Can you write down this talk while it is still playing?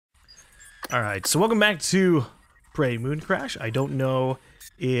Alright, so welcome back to Mooncrash. I don't know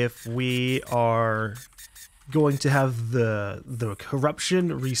if we are going to have the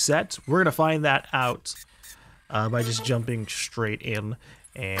corruption reset. We're going to find that out by just jumping straight in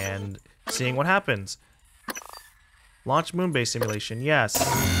and seeing what happens. Launch moon base simulation, yes.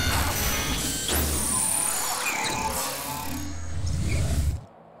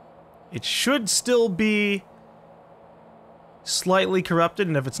 It should still be slightly corrupted,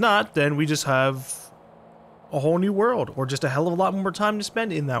 and if it's not, then we just have a whole new world, or just a hell of a lot more time to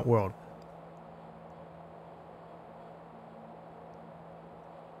spend in that world.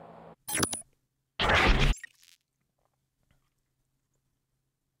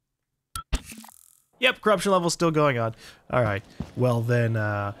 Yep, corruption level's still going on. Alright, well then,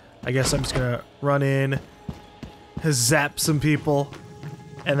 I guess I'm just gonna run in, zap some people,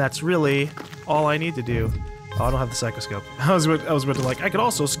 and that's really all I need to do. Oh, I don't have the psychoscope. I was about to like, I could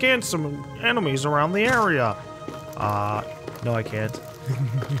also scan some enemies around the area. No I can't.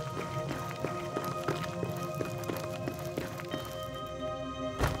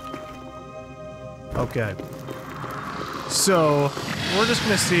 Okay. So, we're just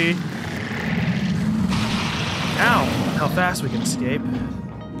gonna see how fast we can escape.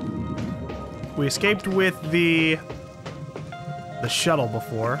 We escaped with the shuttle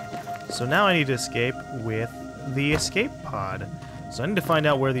before, so now I need to escape with the escape pod. So I need to find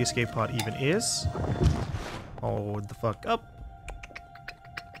out where the escape pod even is. Hold the fuck up.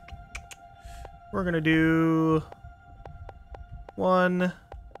 We're gonna do 1,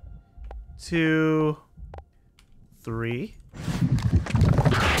 2, 3.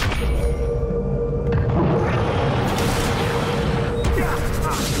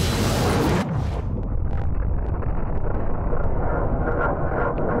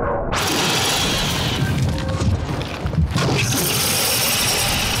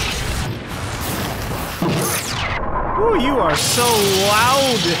 Ooh, you are so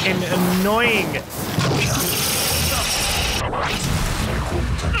loud and annoying.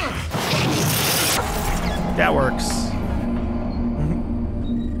 That works.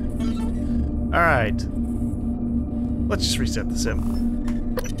 Alright. Let's just reset the sim.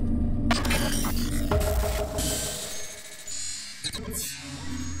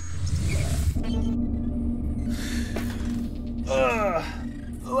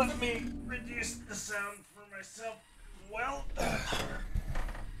 Let me reduce the sound for myself. Well,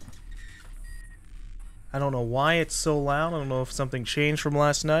 I don't know why it's so loud. I don't know if something changed from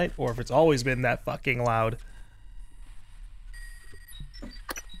last night or if it's always been that fucking loud.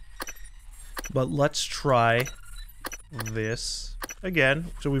 But let's try this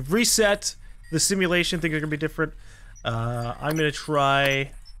again. So we've reset the simulation. Things are gonna be different. I'm gonna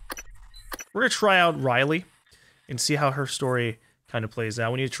try. We're gonna try out Riley and see how her story kind of plays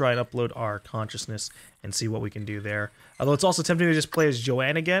out. We need to try and upload our consciousness and see what we can do there. Although it's also tempting to just play as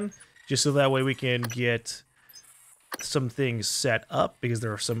Joanne again, just so that way we can get some things set up, because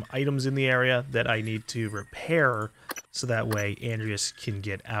there are some items in the area that I need to repair, so that way Andreas can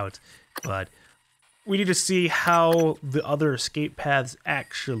get out. But we need to see how the other escape paths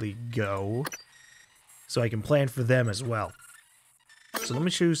actually go, so I can plan for them as well. So let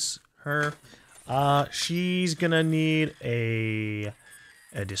me choose her. She's gonna need a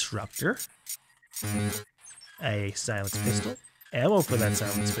disruptor, a silence pistol, ammo for that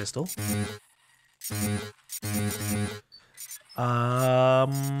silence pistol,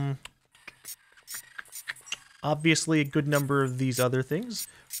 obviously a good number of these other things.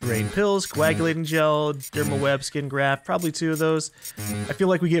 Brain pills, coagulating gel, dermal web, skin graft, probably 2 of those. I feel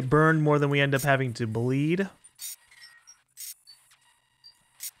like we get burned more than we end up having to bleed.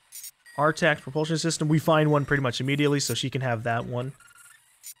 Artax propulsion system, we find one pretty much immediately, so she can have that one.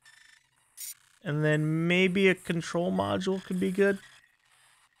 And then maybe a control module could be good.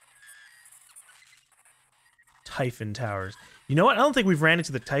 Typhon towers. You know what? I don't think we've ran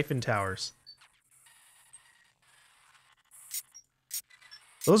into the Typhon towers.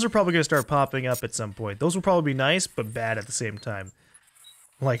 Those are probably going to start popping up at some point. Those will probably be nice, but bad at the same time.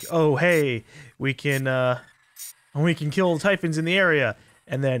 Like, oh, hey, we can kill Typhons in the area.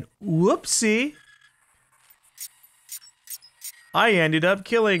 And then, whoopsie, I ended up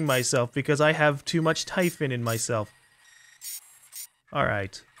killing myself because I have too much Typhon in myself.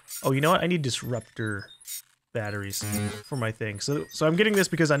 Alright. Oh, you know what? I need disruptor batteries for my thing. So I'm getting this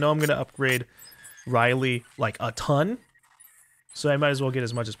because I know I'm going to upgrade Riley, like, a ton. So I might as well get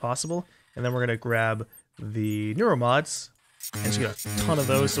as much as possible. And then we're going to grab the neuromods and just get a ton of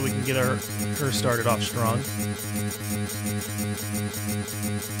those so we can get her started off strong.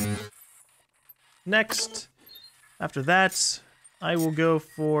 Next, after that, I will go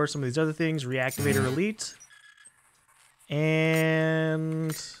for some of these other things. Reactivator Elite.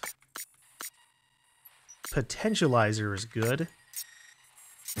 And... Potentializer is good.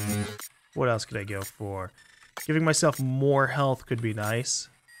 What else could I go for? Giving myself more health could be nice.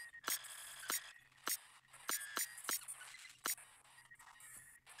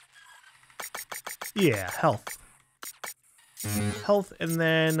 Yeah, health. Health, and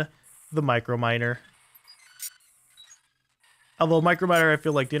then the micro miner. Although micro miner I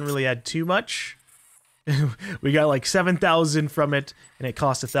feel like didn't really add too much. We got like 7,000 from it, and it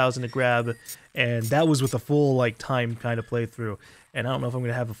cost 1,000 to grab, and that was with a full like time kind of playthrough. And I don't know if I'm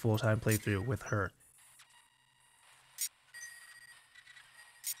gonna have a full time playthrough with her.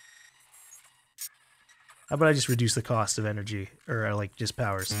 How about I just reduce the cost of energy, or like just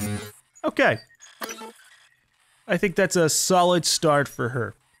powers? Okay. I think that's a solid start for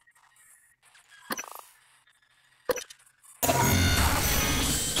her.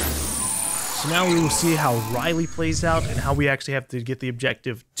 So now we will see how Riley plays out and how we actually have to get the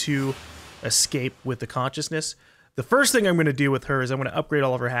objective to escape with the consciousness. The first thing I'm going to do with her is I'm going to upgrade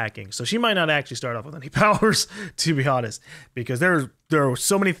all of her hacking. So she might not actually start off with any powers, to be honest, because there are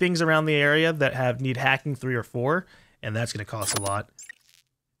so many things around the area that need hacking 3 or 4, and that's going to cost a lot.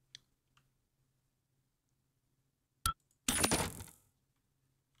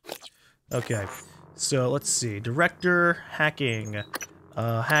 Okay, so let's see. Director, hacking.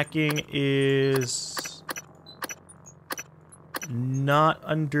 Hacking is not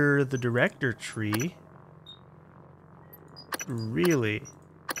under the director tree. Really?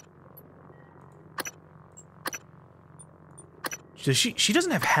 Does she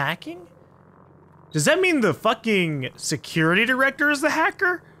doesn't have hacking? Does that mean the fucking security director is the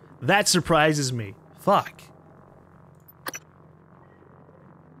hacker? That surprises me. Fuck.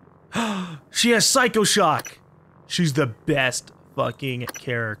 She has Psycho Shock. She's the best fucking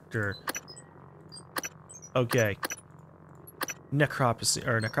character. Okay.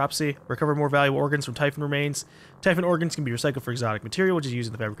 Necropsy. Recover more valuable organs from Typhon remains. Typhon organs can be recycled for exotic material, which is used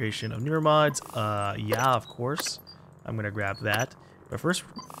in the fabrication of neuromods. Yeah, of course. I'm gonna grab that. But first,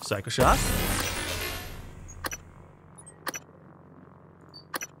 Psycho Shock.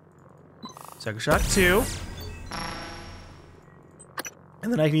 Psycho Shock 2.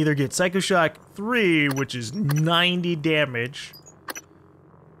 And then I can either get Psycho Shock 3, which is 90 damage,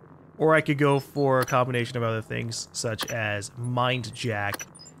 or I could go for a combination of other things, such as Mind Jack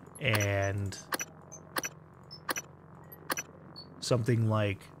and something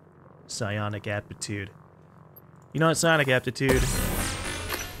like Psionic Aptitude. You know what, Psionic Aptitude?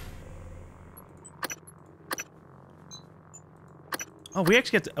 Oh, we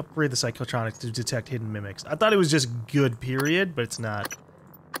actually have to upgrade the Psychotronics to detect hidden mimics. I thought it was just good, period, but it's not.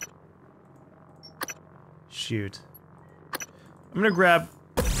 Shoot. I'm gonna grab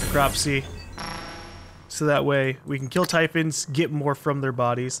Necropsy, so that way we can kill Typhons, get more from their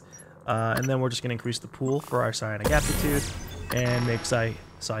bodies, and then we're just gonna increase the pool for our Psionic Aptitude and make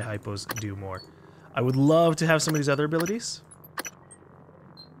Psi-Hypos do more. I would love to have some of these other abilities,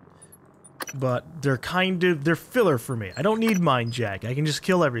 but they're filler for me. I don't need Mind Jack. I can just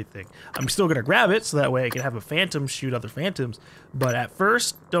kill everything. I'm still gonna grab it, so that way I can have a Phantom shoot other Phantoms, but at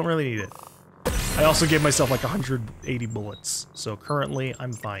first, don't really need it. I also gave myself like 180 bullets, so currently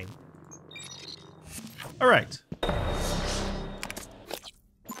I'm fine. Alright.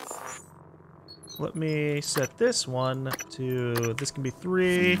 Let me set this one to, this can be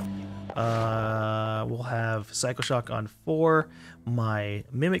 3. We'll have Psycho Shock on 4. My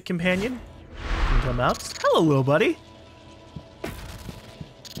Mimic Companion can come out. Hello, little buddy.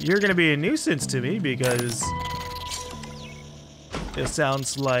 You're gonna be a nuisance to me because it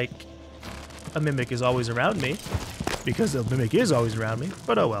sounds like a Mimic is always around me, because a Mimic is always around me,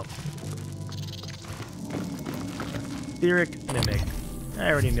 but oh well. Etheric Mimic. I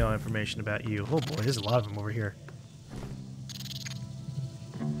already know information about you. Oh boy, there's a lot of them over here.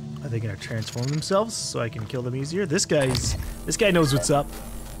 Are they gonna transform themselves so I can kill them easier? This guy knows what's up.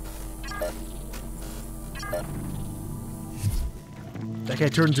 That guy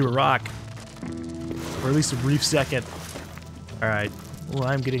turned into a rock. For at least a brief second. Alright. Well,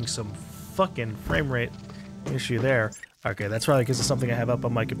 I'm getting some fucking frame rate issue there. Okay, that's probably because of something I have up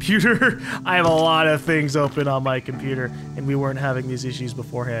on my computer. I have a lot of things open on my computer, and we weren't having these issues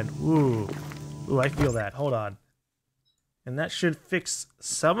beforehand. Ooh. Ooh, I feel that. Hold on. And that should fix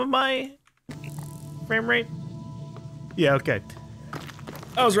some of my frame rate? Yeah, okay.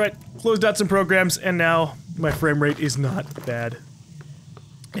 I was right. Closed out some programs, and now my frame rate is not bad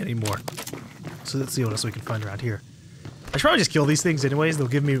anymore. So let's see what else we can find around here. I should probably just kill these things anyways. They'll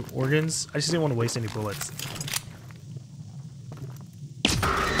give me organs. I just didn't want to waste any bullets.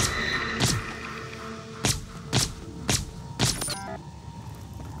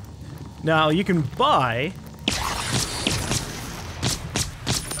 Now, you can buy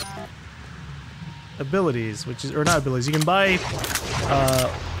abilities, which is, or not abilities, you can buy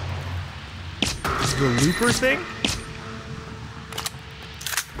the looper thing.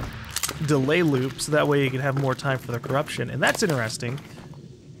 Delay loop, so that way you can have more time for the corruption, and that's interesting.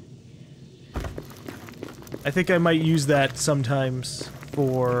 I think I might use that sometimes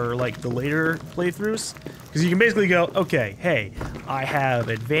for, like, the later playthroughs. Because you can basically go, okay, hey, I have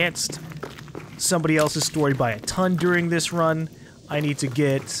advanced somebody else's story by a ton during this run. I need to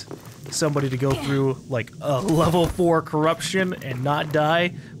get somebody to go through, like, a level 4 corruption and not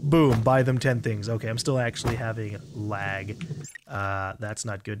die. Boom, buy them 10 things. Okay, I'm still actually having lag. That's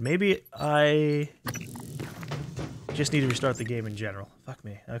not good. Maybe I just need to restart the game in general. Fuck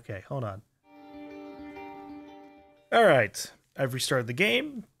me. Okay, hold on. Alright, I've restarted the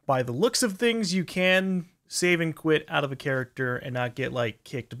game. By the looks of things, you can save and quit out of a character and not get, like,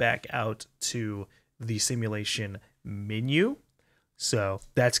 kicked back out to the simulation menu. So,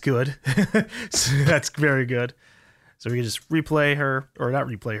 that's good. So that's very good. So we can just replay her, or not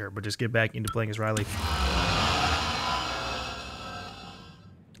replay her, but just get back into playing as Riley.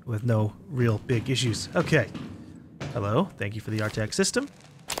 With no real big issues. Okay. Hello, thank you for the RTX system.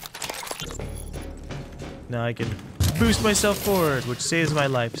 Now I can boost myself forward, which saves my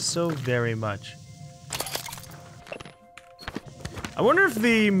life so very much. I wonder if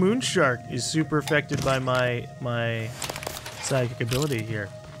the Moonshark is super affected by my psychic ability here.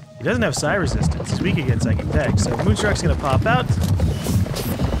 He doesn't have psi resistance, he's weak against psychic tech, so Moonshark's gonna pop out.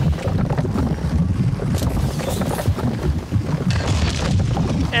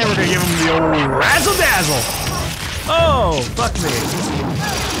 And we're gonna give him the old Razzle Dazzle! Oh, fuck me.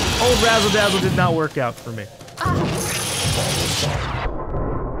 Old Razzle Dazzle did not work out for me.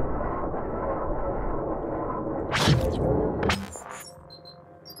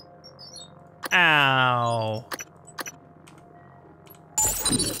 Ow.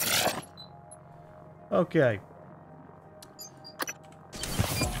 Okay.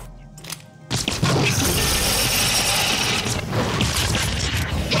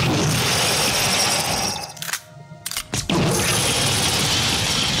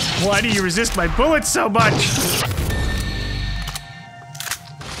 Why do you resist my bullets so much?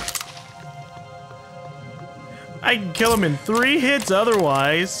 I can kill him in 3 hits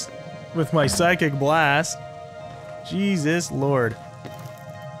otherwise with my psychic blast. Jesus Lord.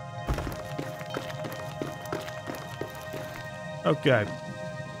 Okay.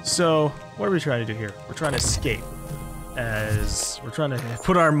 So, what are we trying to do here? We're trying to escape. As we're trying to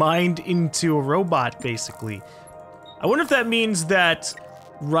put our mind into a robot, basically. I wonder if that means that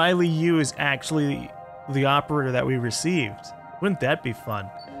Riley Yu is actually the operator that we received. Wouldn't that be fun?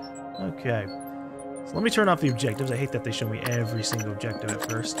 Okay. So let me turn off the objectives. I hate that they show me every single objective at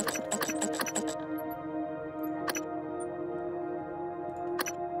first.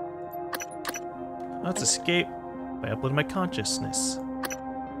 Let's escape by uploading my consciousness.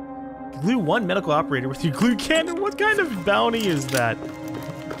 Glue 1 medical operator with your glue cannon? What kind of bounty is that?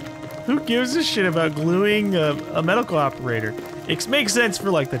 Who gives a shit about gluing a medical operator? It makes sense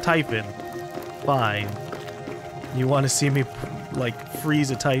for, like, the Typhon. Fine. You want to see me, like, freeze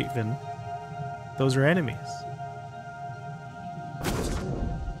a Typhon. Those are enemies.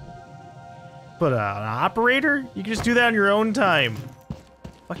 But an operator? You can just do that on your own time.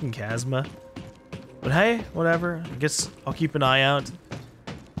 Fucking Chasma. But hey, whatever. I guess I'll keep an eye out.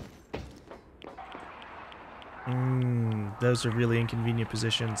 Those are really inconvenient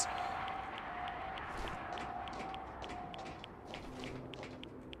positions.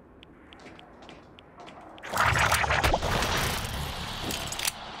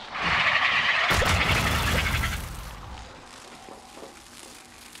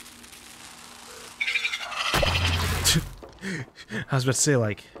 I was about to say,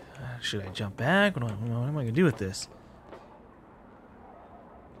 like, should I jump back? What am I gonna do with this?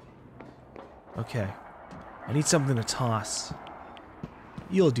 Okay. I need something to toss.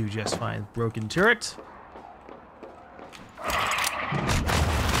 You'll do just fine. Broken turret.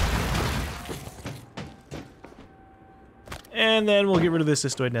 And then we'll get rid of this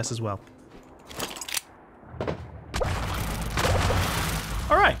cystoid nest as well.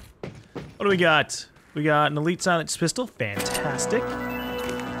 Alright. What do we got? We got an elite silence pistol. Fantastic.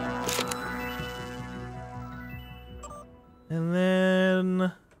 And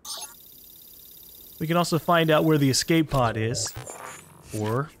then we can also find out where the escape pod is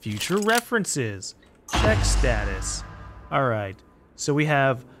for future references. Check status. Alright. So we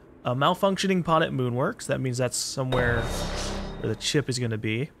have a malfunctioning pod at Moonworks. That means that's somewhere where the chip is going to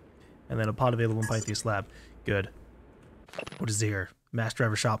be. And then a pod available in Pytheas Lab. Good. What is here? Mass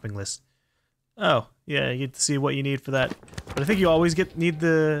driver shopping list. Oh, yeah, you get to see what you need for that. But I think you always need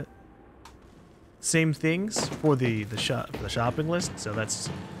the same things for the shopping list, so that's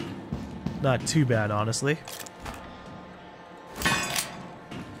not too bad, honestly.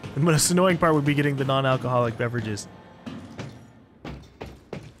 The most annoying part would be getting the non-alcoholic beverages.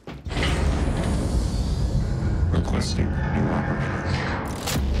 Requesting new operator.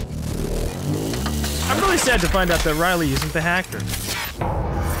 I'm really sad to find out that Riley isn't the hacker.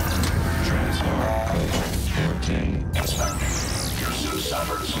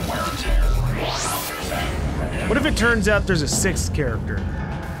 What if it turns out there's a sixth character,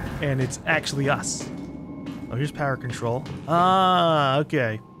 and it's actually us? Oh, here's power control. Ah,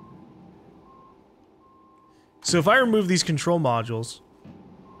 okay. So if I remove these control modules,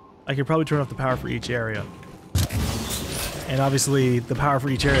 I could probably turn off the power for each area. And obviously, the power for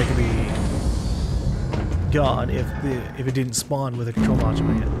each area could be gone if it didn't spawn with a control module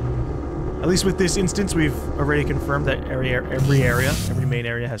in it. At least with this instance, we've already confirmed that every main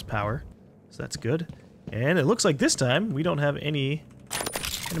area has power. So that's good. And it looks like this time, we don't have any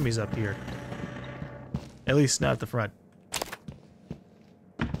enemies up here. At least not at the front.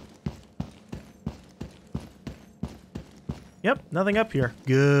 Yep, nothing up here.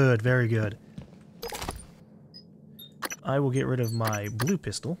 Good, very good. I will get rid of my blue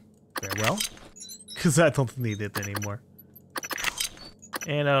pistol. Farewell. Because I don't need it anymore.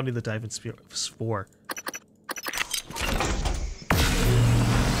 And I don't need the Typhon Spore.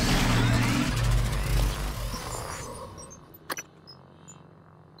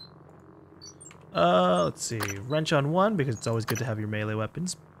 Let's see. Wrench on 1, because it's always good to have your melee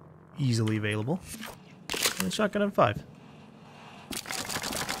weapons easily available. And shotgun on 5.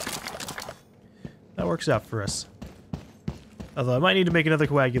 That works out for us. Although I might need to make another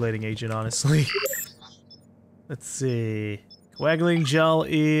coagulating agent, honestly. Let's see. Coagulating gel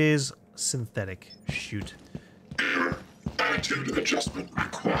is synthetic. Shoot. Attitude adjustment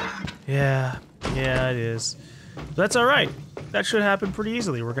required. Yeah, it is. But that's alright. That should happen pretty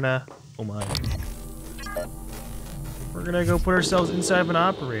easily. We're gonna... Oh my. We're gonna go put ourselves inside of an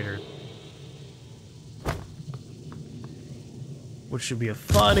operator. Which should be a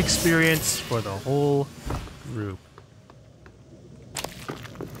fun experience for the whole group.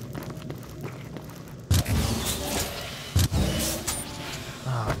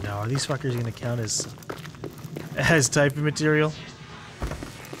 Oh no, are these fuckers gonna count as Typhon material?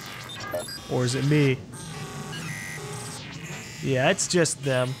 Or is it me? Yeah, it's just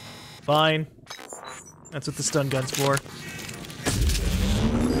them. Fine. That's what the stun gun's for.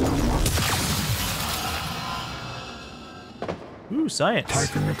 Ooh, science.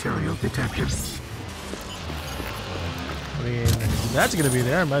 Typhon material detected. I mean, if that's gonna be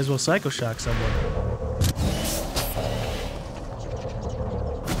there, I might as well Psycho Shock someone.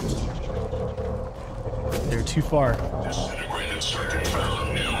 They're too far.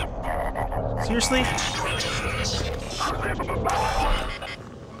 Seriously?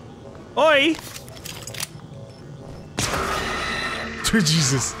 Oi!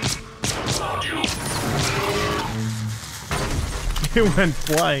 Jesus. It went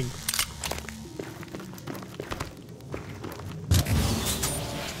flying.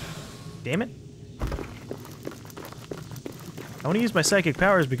 Damn it. I want to use my psychic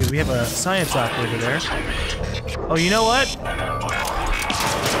powers because we have a science operator there. Oh, you know what?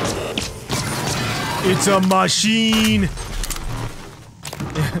 It's a machine!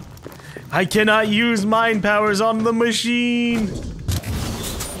 I cannot use mind powers on the machine!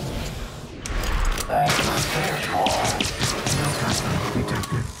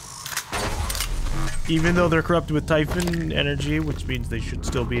 Even though they're corrupted with Typhon energy, which means they should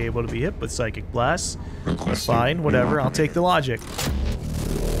still be able to be hit with Psychic Blasts. Fine, whatever, I'll take the logic.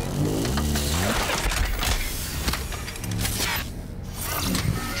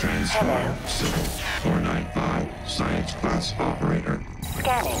 Hello. 495, Science Class Operator.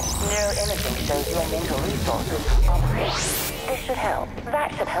 Scanning. Neuroimaging shows your mental resources operate. This should help.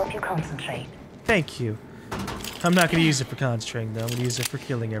 That should help you concentrate. Thank you. I'm not going to use it for concentrating, though. I'm going to use it for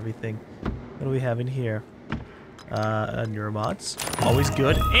killing everything. What do we have in here? Neuromods. Always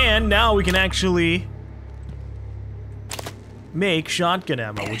good. And now we can actually make shotgun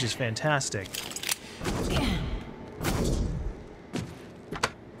ammo, which is fantastic.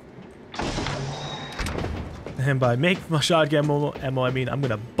 And by make shotgun ammo, I mean I'm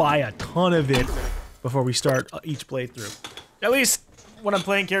gonna buy a ton of it before we start each playthrough. At least when I'm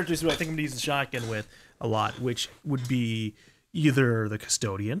playing characters who I think I'm gonna use the shotgun with a lot, which would be either the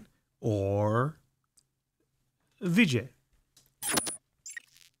Custodian or VJ.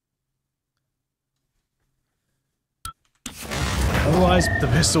 Otherwise, the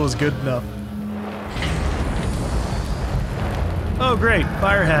pistol is good enough. Oh great,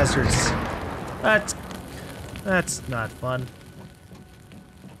 fire hazards. That's not fun.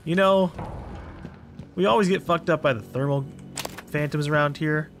 You know, we always get fucked up by the thermal phantoms around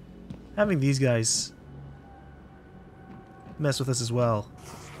here. Having these guys mess with us as well.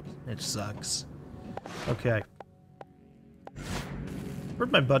 It sucks. Okay.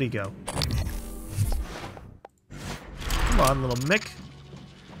 Where'd my buddy go? Come on, little Mick.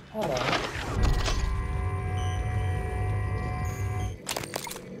 Hold on.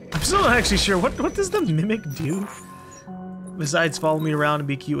 I'm still not actually sure. What does the Mimic do? Besides follow me around and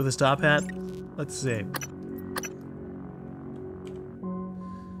be cute with his top hat? Let's see.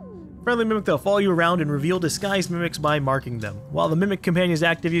 Friendly Mimic, they'll follow you around and reveal disguised mimics by marking them. While the Mimic companion is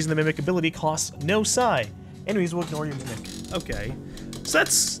active, using the Mimic ability costs no psi. Enemies will ignore your Mimic. Okay. So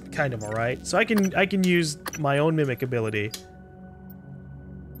that's kind of alright. So I can use my own Mimic ability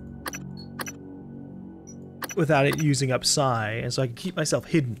without it using up psi, and so I can keep myself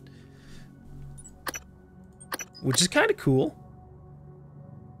hidden. Which is kind of cool.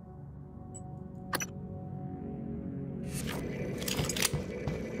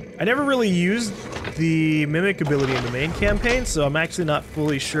 I never really used the Mimic ability in the main campaign, so I'm actually not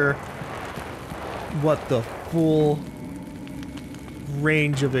fully sure what the full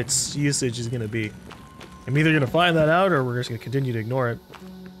range of its usage is going to be. I'm either going to find that out, or we're just going to continue to ignore it.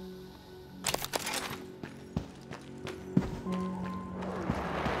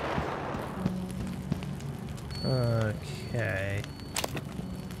 Okay.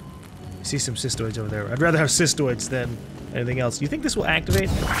 I see some cystoids over there. I'd rather have cystoids than anything else. Do you think this will activate?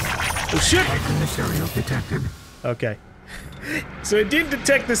 Oh shit! Material detected. Okay. So it didn't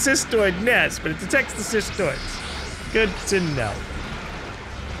detect the cystoid nest, but it detects the cystoids. Good to know.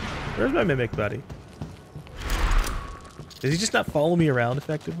 Where's my Mimic buddy? Does he just not follow me around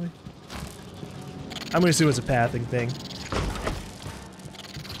effectively? I'm gonna assume it's a pathing thing.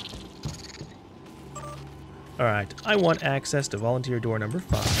 Alright, I want access to volunteer door number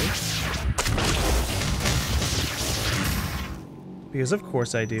 5. Because of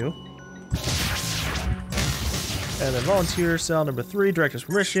course I do. And then volunteer cell number 3, director's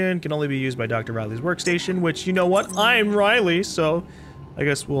permission, can only be used by Dr. Riley's workstation, which, you know what, I'm Riley, so I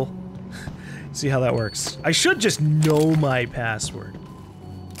guess we'll see how that works. I should just know my password.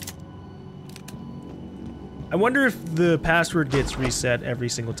 I wonder if the password gets reset every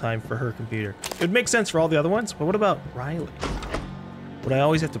single time for her computer. It would make sense for all the other ones, but what about Riley? Would I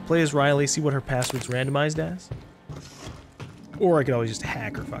always have to play as Riley, see what her password's randomized as? Or I could always just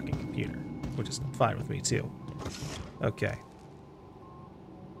hack her fucking computer, which is fine with me too. Okay.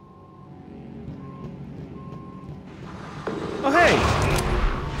 Oh, hey!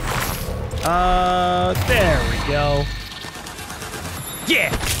 There we go.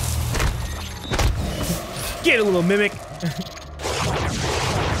 Yeah! Get a little Mimic!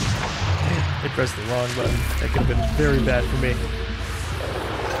 I pressed the wrong button. That could have been very bad for me.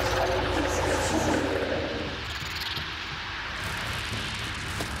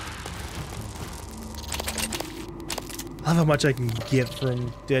 I love how much I can get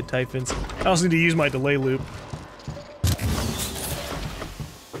from dead Typhons. I also need to use my delay loop.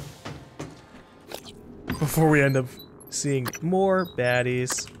 Before we end up seeing more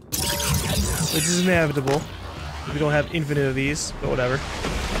baddies. Which is inevitable. We don't have infinite of these, but whatever.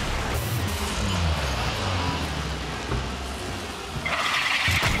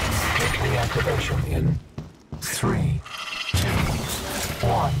 Reactivation in 3, 2,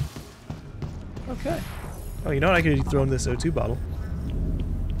 1. Okay. Oh, you know what? I could have thrown this O2 bottle.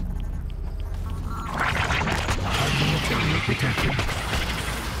 Material detected.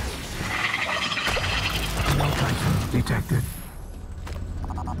 No Typhon detected.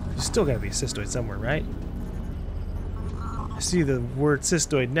 There's still gotta be a cystoid somewhere, right? I see the word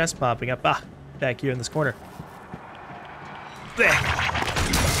cystoid nest popping up. Ah, back here in this corner.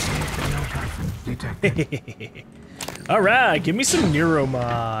 Alright, give me some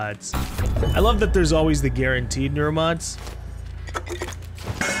neuromods. I love that there's always the guaranteed neuromods.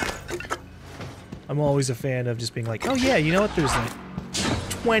 I'm always a fan of just being like, oh yeah, you know what, there's like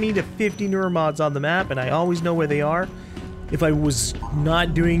 20 to 50 neuromods on the map and I always know where they are. If I was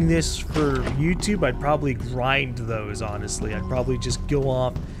not doing this for YouTube, I'd probably grind those, honestly. I'd probably just go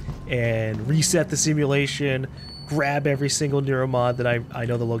off and reset the simulation, grab every single neuromod that I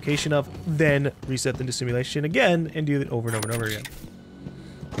know the location of, then reset the simulation again and do it over and over and over again.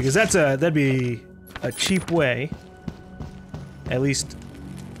 Because that'd be a cheap way, at least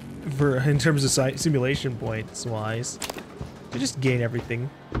for in terms of simulation points wise, to just gain everything,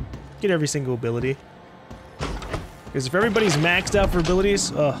 get every single ability. Because if everybody's maxed out for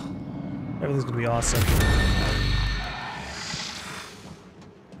abilities, ugh, everything's gonna be awesome.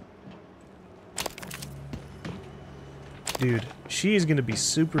 Dude, she is gonna be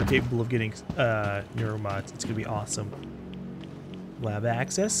super capable of getting neuromods. It's gonna be awesome. Lab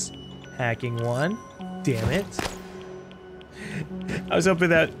access. Hacking 1. Damn it. I was hoping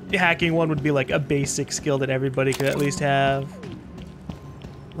that hacking 1 would be like a basic skill that everybody could at least have.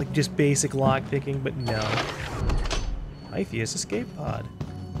 Like just basic lockpicking, but no. Pythias escape pod.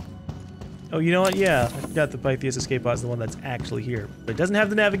 Oh, you know what? Yeah, I forgot the Pythias escape pod is the one that's actually here. But it doesn't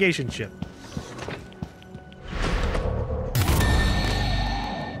have the navigation chip.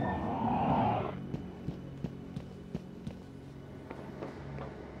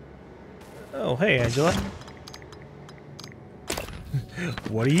 Oh, hey, Angela.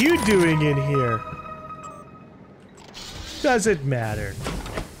 What are you doing in here? Doesn't matter.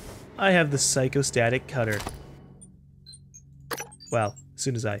 I have the psychostatic cutter. Well, as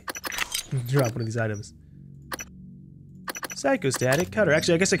soon as I drop one of these items. Psychostatic cutter.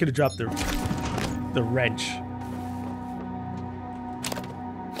 Actually, I guess I could have dropped the wrench.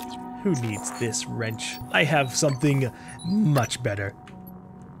 Who needs this wrench? I have something much better.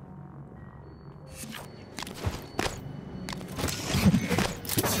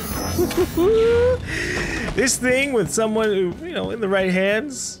 This thing with someone who, you know, in the right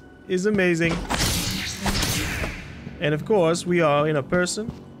hands is amazing. And of course, we are in a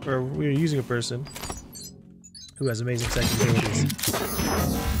person, or we are using a person who has amazing second abilities.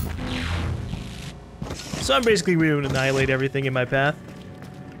 So I'm basically going to annihilate everything in my path.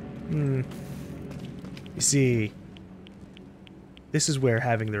 You see, this is where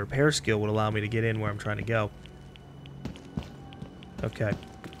having the repair skill would allow me to get in where I'm trying to go. Okay.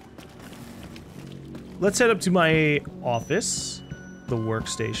 Let's head up to my office, the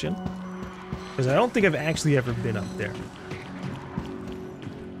workstation, because I don't think I've actually ever been up there.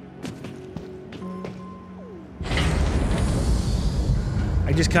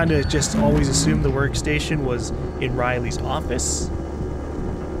 I just kind of always assumed the workstation was in Riley's office.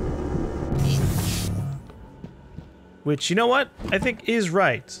 Which, you know what? I think is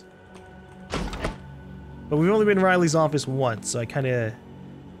right. But we've only been in Riley's office once, so I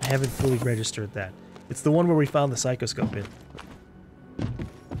haven't fully registered that. It's the one where we found the psychoscope in.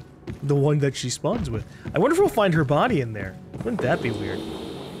 The one that she spawns with. I wonder if we'll find her body in there. Wouldn't that be weird?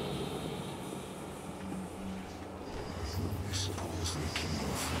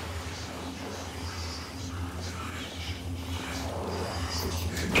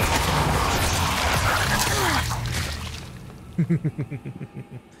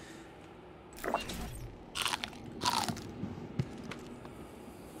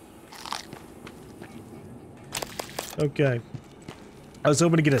 Okay. I was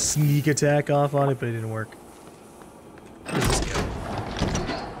hoping to get a sneak attack off on it, but it didn't work. Where's this go?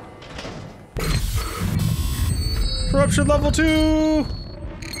 Corruption level 2!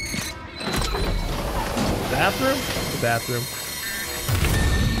 Bathroom? The bathroom.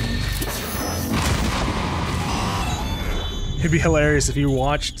 It'd be hilarious if you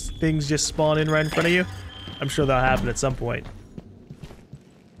watched things just spawn in right in front of you. I'm sure that'll happen at some point.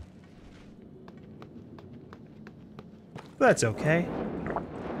 That's okay.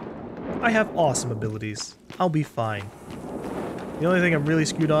 I have awesome abilities. I'll be fine. The only thing I'm really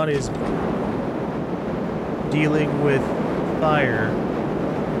screwed on is dealing with fire.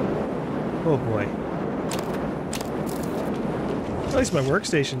 Oh boy. At least my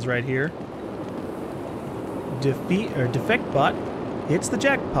workstation's right here. Defect bot hits the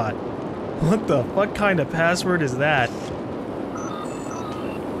jackpot. What the fuck kind of password is that?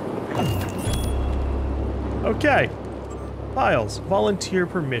 Okay. Files. Volunteer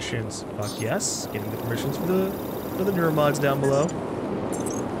permissions. Fuck yes. Getting the permissions for the neuromods down below.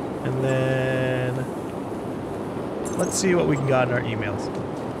 And then let's see what we can got in our emails.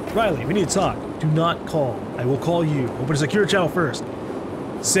 Riley, we need to talk. Do not call. I will call you. Open a secure channel first.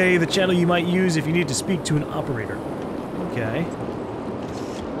 Say the channel you might use if you need to speak to an operator. Okay.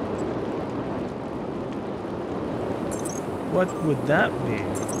 What would that be?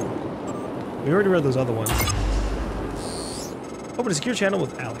 We already read those other ones. Open a secure channel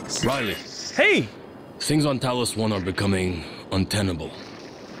with Alex. Riley. Hey! Things on Talos 1 are becoming untenable.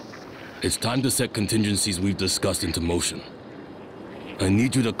 It's time to set contingencies we've discussed into motion. I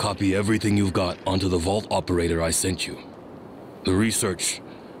need you to copy everything you've got onto the vault operator I sent you. The research,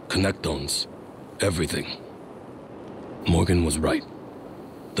 connectones, everything. Morgan was right.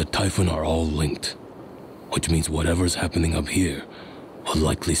 The Typhon are all linked, which means whatever's happening up here will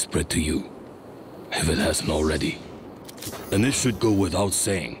likely spread to you, if it hasn't already. And this should go without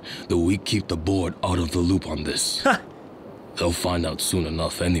saying that we keep the board out of the loop on this. They'll find out soon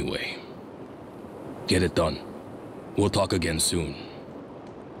enough anyway. Get it done. We'll talk again soon.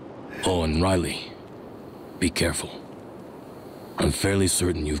 Oh, and Riley, be careful. I'm fairly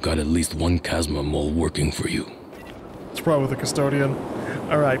certain you've got at least one Chasma mole working for you. It's probably with a custodian.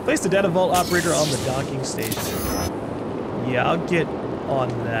 Alright, place the data vault operator on the docking station. Yeah, I'll get on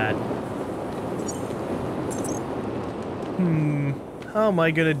that. How am I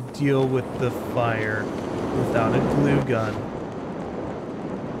gonna deal with the fire without a glue gun?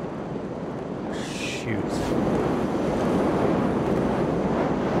 Shoot.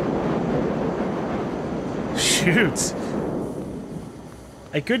 Shoot!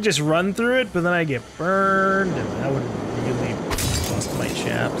 I could just run through it, but then I get burned, and that would really bust my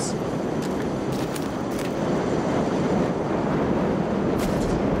chaps.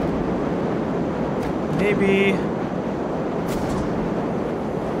 Maybe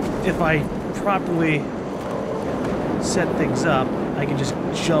if I properly set things up, I can just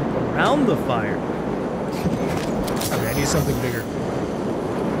jump around the fire. Okay, I need something bigger.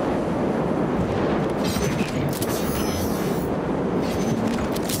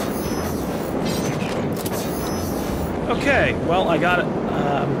 Okay, well, I got it.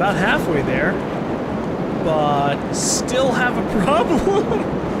 I'm about halfway there, but still have a problem.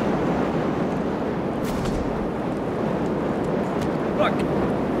 Fuck.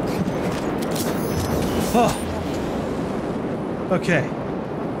 Oh. Okay.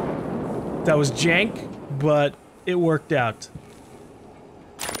 That was jank, but it worked out.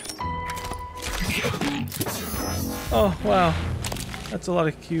 Oh, wow. That's a lot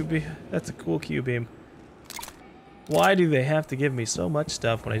of Q-beam. That's a cool Q-beam. Why do they have to give me so much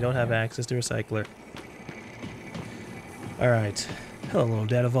stuff when I don't have access to recycler? Alright. Hello, little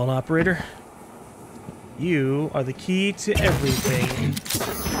data vault operator. You are the key to everything.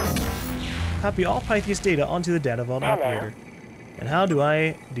 Copy all Pythias data onto the data vault operator. And how do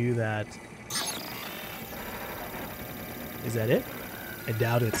I do that? Is that it? I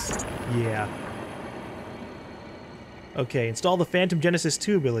doubt it. Yeah. Okay, install the Phantom Genesis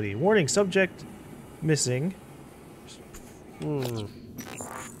 2 ability. Warning, subject missing.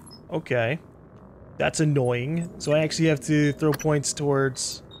 Okay. That's annoying. So I actually have to throw points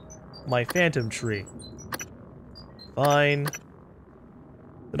towards my Phantom tree. Fine.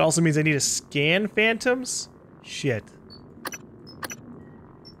 That also means I need to scan phantoms? Shit.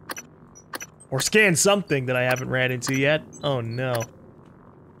 Or scan something that I haven't ran into yet. Oh no.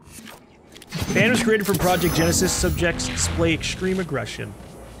 Phantoms created from Project Genesis subjects display extreme aggression.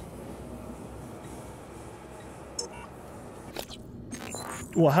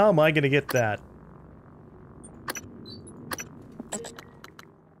 Well, how am I gonna get that?